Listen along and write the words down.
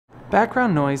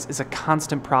Background noise is a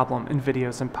constant problem in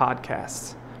videos and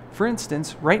podcasts. For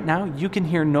instance, right now you can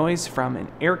hear noise from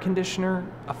an air conditioner,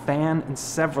 a fan, and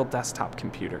several desktop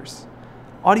computers.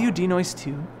 AudioDenoise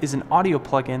 2 is an audio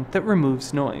plugin that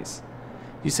removes noise.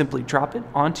 You simply drop it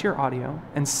onto your audio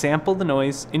and sample the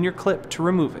noise in your clip to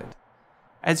remove it.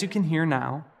 As you can hear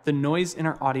now, the noise in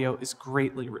our audio is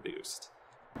greatly reduced.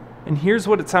 And here's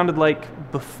what it sounded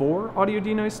like before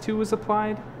AudioDenoise 2 was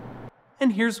applied.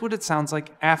 And here's what it sounds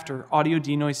like after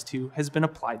AudioDenoise 2 has been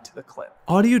applied to the clip.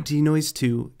 AudioDenoise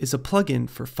 2 is a plugin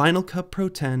for Final Cut Pro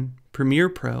 10, Premiere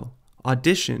Pro,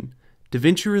 Audition,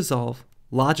 DaVinci Resolve,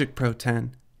 Logic Pro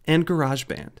 10, and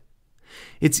Garageband.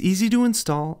 It's easy to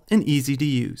install and easy to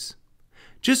use.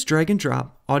 Just drag and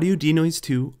drop AudioDenoise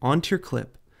 2 onto your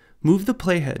clip, move the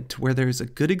playhead to where there is a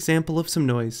good example of some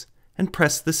noise, and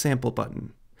press the sample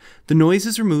button. The noise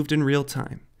is removed in real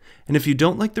time. And if you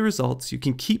don't like the results, you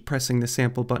can keep pressing the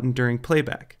sample button during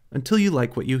playback until you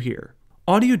like what you hear.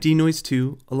 AudioDenoise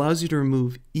 2 allows you to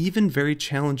remove even very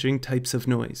challenging types of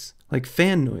noise, like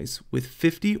fan noise with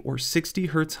 50 or 60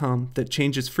 Hz hum that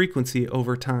changes frequency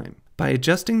over time. By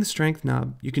adjusting the strength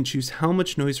knob, you can choose how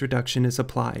much noise reduction is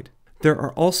applied. There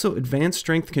are also advanced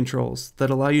strength controls that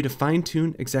allow you to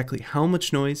fine-tune exactly how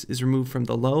much noise is removed from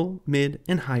the low, mid,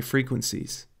 and high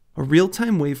frequencies. A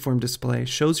real-time waveform display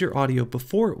shows your audio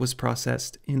before it was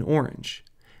processed in orange,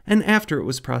 and after it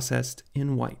was processed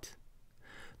in white.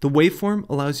 The waveform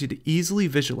allows you to easily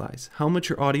visualize how much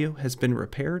your audio has been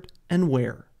repaired and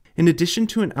where. In addition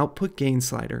to an output gain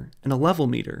slider and a level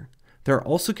meter, there are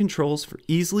also controls for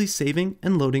easily saving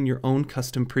and loading your own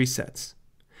custom presets.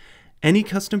 Any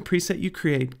custom preset you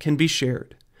create can be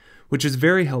shared, which is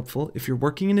very helpful if you're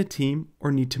working in a team or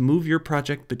need to move your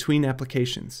project between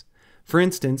applications. For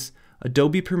instance,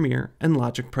 Adobe Premiere and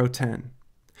Logic Pro 10.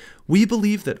 We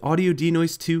believe that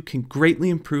AudioDenoise 2 can greatly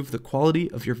improve the quality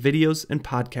of your videos and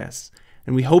podcasts,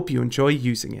 and we hope you enjoy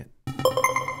using it.